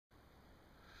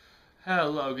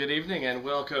Hello, good evening, and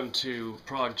welcome to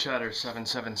Prog Chatter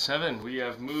 777. We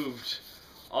have moved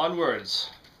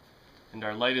onwards, and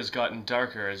our light has gotten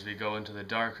darker as we go into the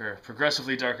darker,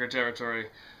 progressively darker territory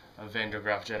of Van der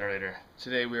Graaf Generator.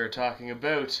 Today we are talking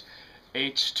about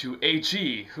H to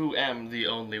HE, Who Am the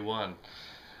Only One.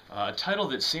 A title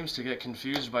that seems to get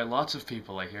confused by lots of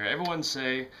people. I hear everyone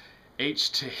say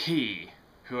H to He,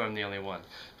 Who Am the Only One.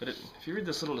 But if you read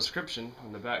this little description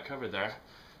on the back cover there,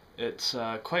 it's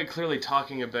quite clearly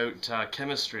talking about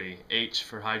chemistry, H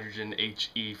for hydrogen,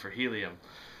 He for helium.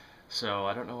 So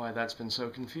I don't know why that's been so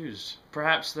confused.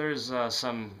 Perhaps there's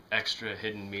some extra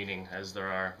hidden meaning, as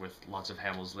there are with lots of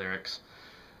Hamel's lyrics.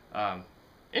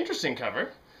 Interesting cover.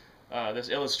 This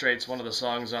illustrates one of the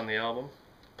songs on the album,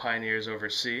 Pioneers Over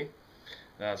Sea.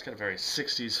 It's got a very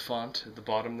 60s font at the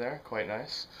bottom there, quite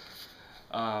nice.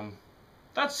 That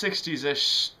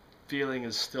 60s-ish feeling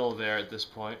is still there at this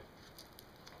point.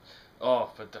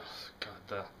 Oh, but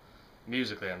the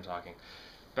musically I'm talking.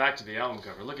 Back to the album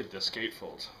cover. Look at this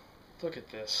gatefold. Look at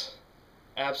this.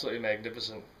 Absolutely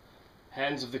magnificent.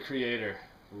 Hands of the Creator.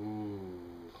 Ooh,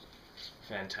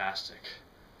 fantastic.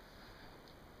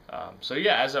 So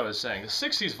yeah, as I was saying, the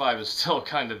 60s vibe is still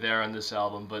kind of there on this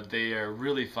album, but they are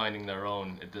really finding their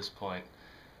own at this point.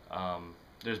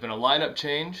 There's been a lineup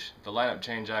change. The lineup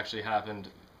change actually happened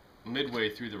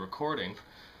midway through the recording.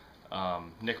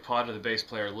 Nick Potter, the bass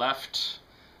player, left.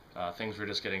 Things were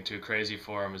just getting too crazy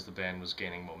for him as the band was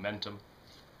gaining momentum.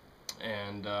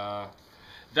 And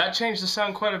that changed the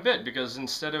sound quite a bit, because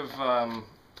instead of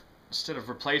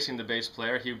replacing the bass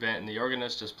player, Hugh Banton, the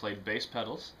organist, just played bass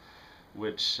pedals,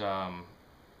 which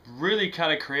really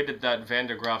kind of created that Van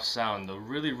der Graaf sound, the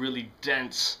really, really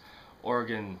dense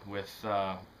organ with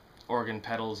organ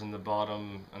pedals in the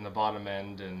bottom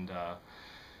end, and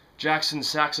Jackson's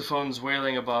saxophones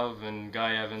wailing above, and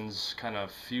Guy Evans' kind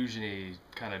of fusiony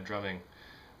kind of drumming,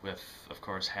 with, of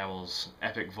course, Hamel's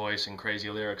epic voice and crazy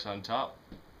lyrics on top.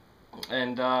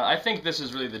 And I think this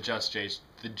is really the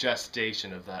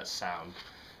gestation of that sound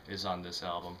is on this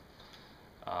album.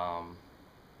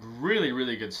 Really,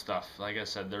 really good stuff. Like I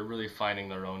said, they're really finding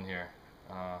their own here.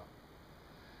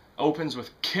 Opens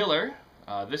with Killer.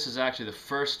 This is actually the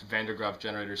first Van der Graaf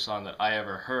Generator song that I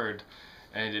ever heard,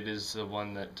 and it is the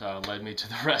one that led me to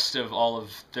the rest of all of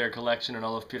their collection and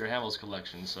all of Peter Hamel's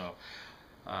collection. So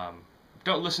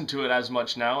don't listen to it as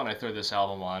much now. When I throw this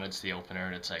album on, it's the opener,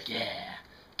 and it's like, yeah,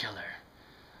 Killer.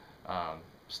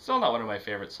 Still not one of my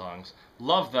favorite songs.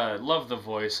 Love the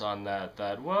voice on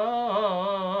that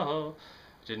whoa.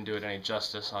 Didn't do it any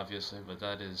justice, obviously, but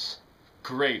that is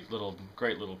great little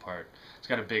part. It's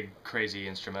got a big, crazy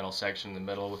instrumental section in the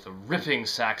middle with a ripping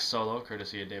sax solo,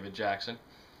 courtesy of David Jackson.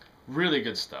 Really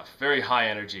good stuff. Very high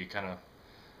energy, kind of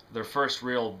their first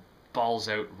real balls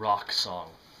out rock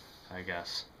song, I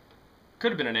guess.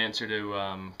 Could have been an answer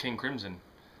to King Crimson,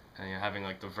 and having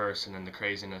like the verse and then the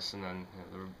craziness and then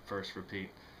the verse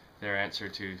repeat. Their answer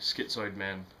to Schizoid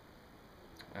Man.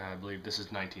 I believe this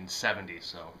is 1970,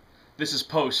 so this is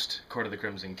post Court of the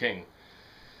Crimson King.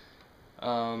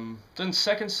 Then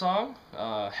second song,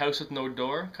 House with No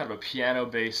Door, kind of a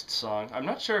piano-based song. I'm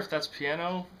not sure if that's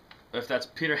piano. If that's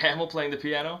Peter Hamel playing the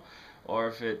piano, or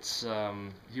if it's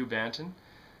Hugh Banton.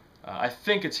 I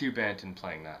think it's Hugh Banton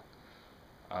playing that.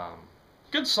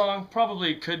 Good song.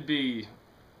 Probably could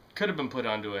have been put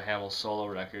onto a Hamel solo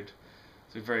record.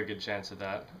 There's a very good chance of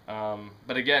that.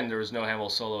 But again, there was no Hamel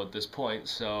solo at this point,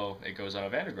 so it goes on a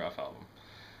Van der Graaf album.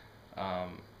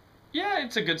 Yeah,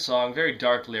 it's a good song. Very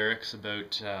dark lyrics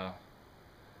about,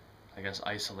 I guess,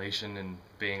 isolation and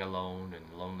being alone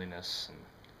and loneliness and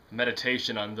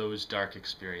meditation on those dark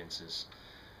experiences.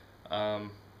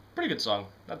 Pretty good song,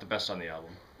 not the best on the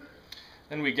album.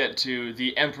 Then we get to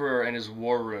The Emperor and His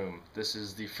War Room. This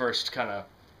is the first kind of,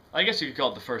 I guess you could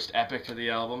call it the first epic of the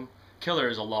album. Killer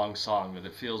is a long song, but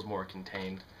it feels more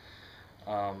contained.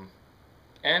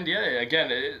 And yeah,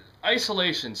 again,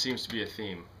 isolation seems to be a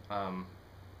theme.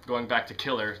 Going back to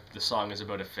Killer, the song is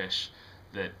about a fish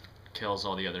that kills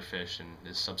all the other fish and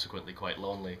is subsequently quite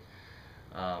lonely.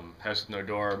 House with No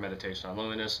Door, meditation on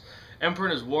loneliness. Emperor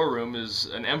in His War Room is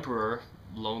an emperor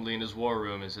lonely in his war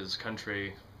room as his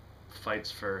country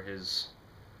fights for his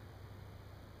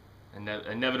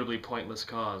inevitably pointless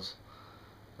cause.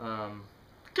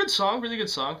 Good song, really good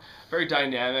song. Very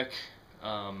dynamic.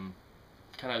 Kind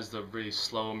of has the really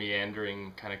slow,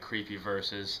 meandering, kind of creepy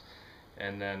verses,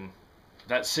 and then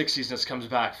that 60s-ness comes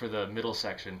back for the middle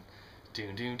section.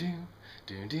 Doom doom doom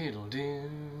doom doom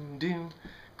doom doom.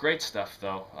 Great stuff,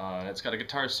 though. It's got a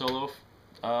guitar solo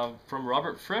from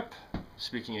Robert Fripp,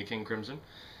 speaking of King Crimson,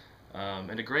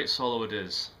 and a great solo it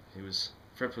is. He was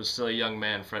Fripp was still a young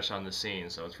man fresh on the scene,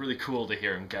 so it's really cool to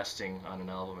hear him guesting on an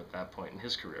album at that point in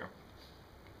his career.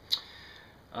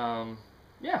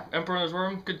 Yeah, Emperor's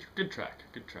Worm, good track.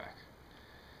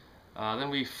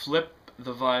 Then we flip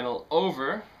the vinyl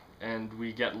over and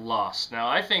we get Lost. Now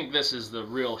I think this is the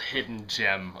real hidden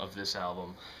gem of this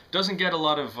album. Doesn't get a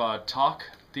lot of talk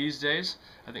these days.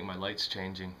 I think my light's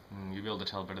changing. You'll be able to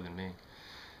tell better than me.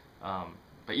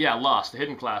 But yeah, Lost, the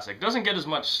hidden classic. Doesn't get as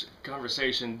much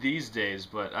conversation these days,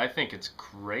 but I think it's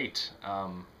great.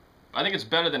 I think it's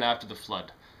better than After the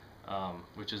Flood,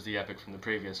 which is the epic from the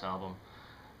previous album.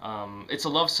 It's a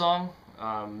love song.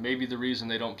 Maybe the reason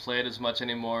they don't play it as much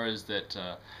anymore is that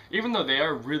even though they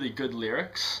are really good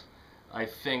lyrics, I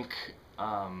think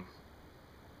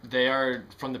they are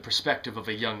from the perspective of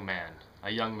a young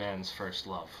man's first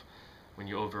love, when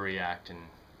you overreact and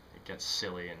it gets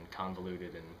silly and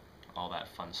convoluted and all that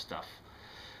fun stuff.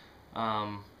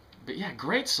 But yeah,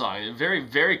 great song. Very,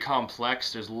 very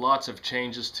complex. There's lots of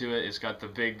changes to it. It's got the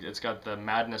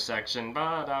madness section.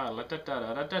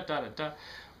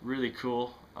 Really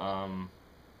cool.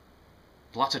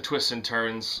 Lots of twists and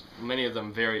turns, many of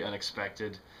them very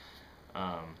unexpected.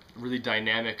 Really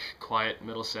dynamic, quiet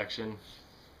middle section.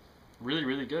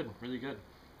 Really good.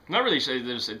 Not really sure.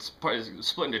 It's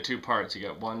split into two parts. You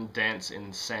got one, Dance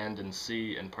in Sand and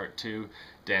Sea, and part two,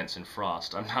 Dance in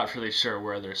Frost. I'm not really sure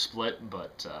where they're split,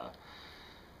 but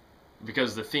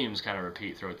because the themes kind of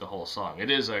repeat throughout the whole song. It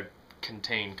is a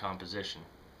contained composition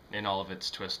in all of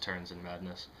its twists, turns, and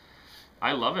madness.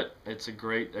 I love it. It's a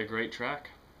great track.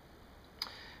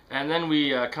 And then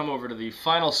we come over to the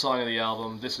final song of the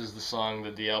album. This is the song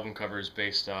that the album cover is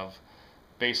based off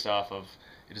of.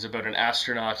 It is about an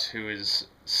astronaut who is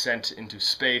sent into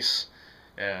space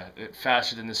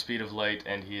faster than the speed of light,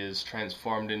 and he is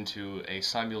transformed into a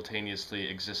simultaneously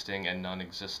existing and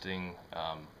non-existing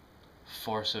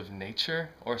force of nature,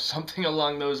 or something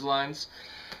along those lines.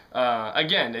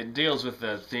 Again, it deals with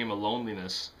the theme of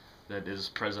loneliness that is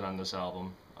present on this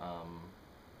album.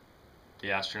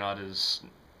 The astronaut is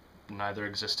neither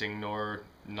existing nor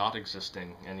not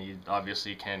existing, and he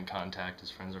obviously can't contact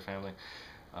his friends or family.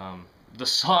 The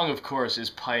song, of course, is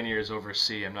Pioneers Over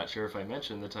Sea. I'm not sure if I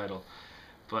mentioned the title,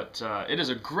 but it is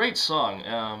a great song.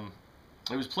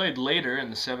 It was played later in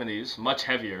the 70s, much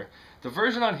heavier. The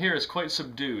version on here is quite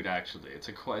subdued, actually. It's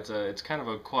kind of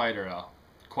a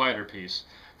quieter piece.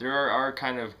 There are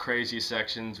kind of crazy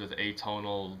sections with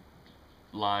atonal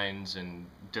lines and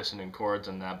dissonant chords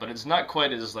and that, but it's not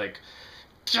quite as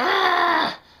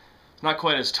not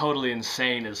quite as totally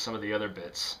insane as some of the other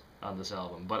bits on this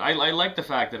album. But I like the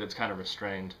fact that it's kind of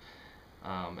restrained.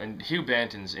 And Hugh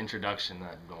Banton's introduction,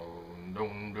 that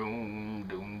doom doom doom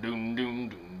doom doom doom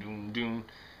doom doom,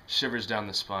 shivers down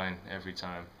the spine every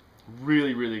time.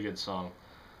 Really good song.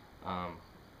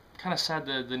 Kind of sad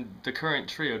that the current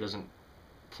trio doesn't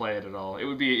play it at all. It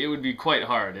would be quite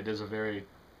hard. It is a very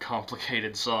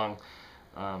complicated song.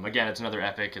 Again, it's another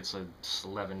epic. It's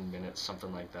 11 minutes,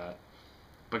 something like that.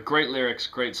 But great lyrics,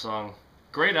 great song,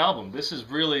 great album. This is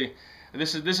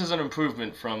an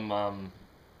improvement from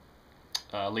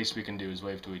Least We Can Do Is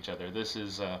Wave to Each Other. This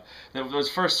is those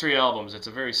first three albums. It's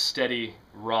a very steady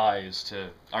rise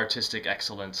to artistic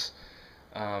excellence,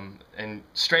 and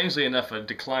strangely enough, a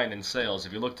decline in sales.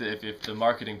 If you looked at if the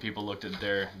marketing people looked at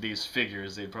these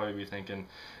figures, they'd probably be thinking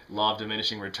law of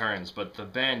diminishing returns. But the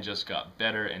band just got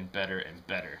better and better and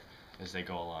better as they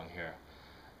go along here.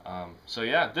 So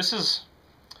yeah, this is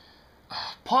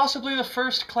possibly the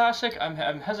first classic.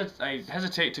 I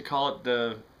hesitate to call it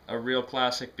a real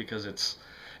classic because it's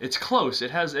close.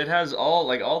 It has all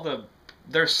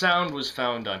their sound was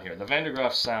found on here. The Van der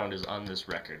Graaf sound is on this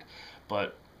record,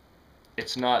 but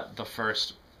it's not the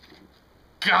first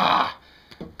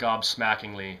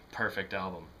gobsmackingly perfect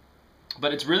album.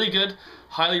 But it's really good.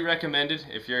 Highly recommended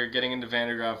if you're getting into Van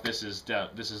der Graaf. This is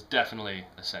definitely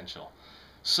essential.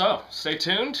 So stay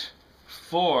tuned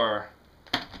for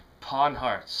Pawn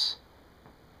Hearts.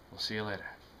 We'll see you later.